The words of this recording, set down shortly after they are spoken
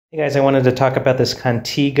Hey guys, I wanted to talk about this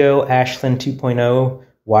Contigo Ashland 2.0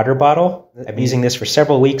 water bottle. I've been using this for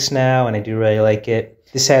several weeks now and I do really like it.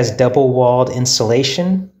 This has double-walled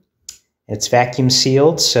insulation. It's vacuum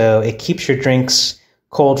sealed, so it keeps your drinks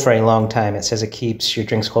cold for a long time. It says it keeps your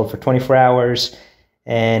drinks cold for 24 hours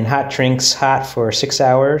and hot drinks hot for 6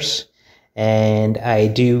 hours. And I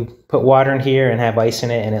do put water in here and have ice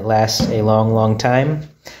in it, and it lasts a long time.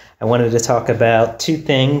 I wanted to talk about two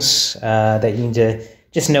things that you need to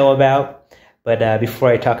just know about. But before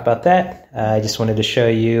I talk about that, I just wanted to show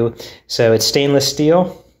you. So it's stainless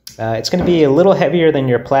steel. It's going to be a little heavier than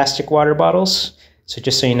your plastic water bottles. So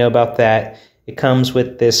just so you know about that, it comes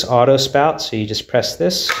with this auto spout. So you just press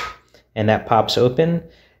this and that pops open.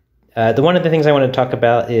 One of the things I want to talk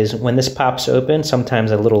about is when this pops open,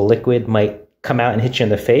 sometimes a little liquid might come out and hit you in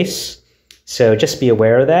the face. So just be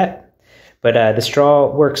aware of that. But the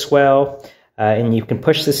straw works well. And you can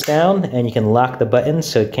push this down and you can lock the button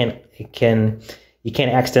so you can't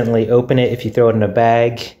accidentally open it if you throw it in a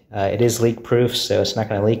bag. It is leak proof, so it's not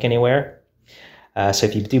going to leak anywhere. So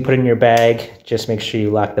if you do put it in your bag, just make sure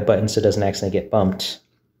you lock the button so it doesn't accidentally get bumped.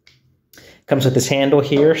 Comes with this handle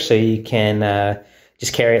here, so you can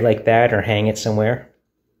just carry it like that or hang it somewhere.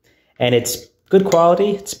 And it's good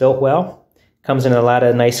quality, it's built well. Comes in a lot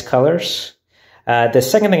of nice colors. The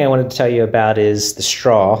second thing I wanted to tell you about is the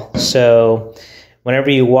straw. So whenever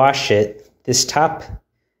you wash it, this top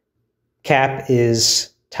cap is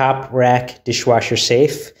top rack dishwasher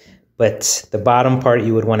safe, but the bottom part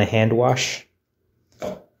you would want to hand wash.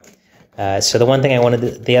 So the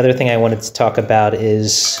other thing I wanted to talk about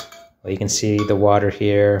is, well, you can see the water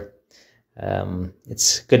here.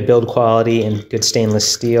 It's good build quality and good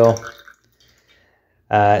stainless steel.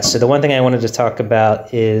 So the one thing I wanted to talk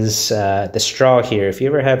about is the straw here. If you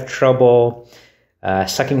ever have trouble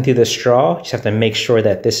sucking through the straw, you just have to make sure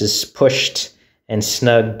that this is pushed and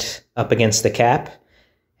snugged up against the cap,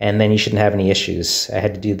 and then you shouldn't have any issues. I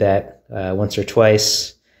had to do that once or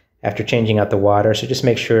twice after changing out the water, so just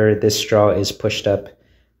make sure this straw is pushed up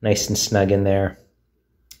nice and snug in there.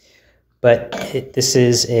 But this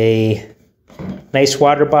is a nice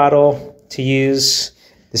water bottle to use.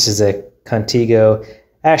 This is a Contigo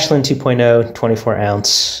Ashland 2.0 24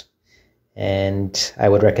 ounce, and I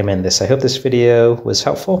would recommend this. I hope this video was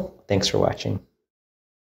helpful. Thanks for watching.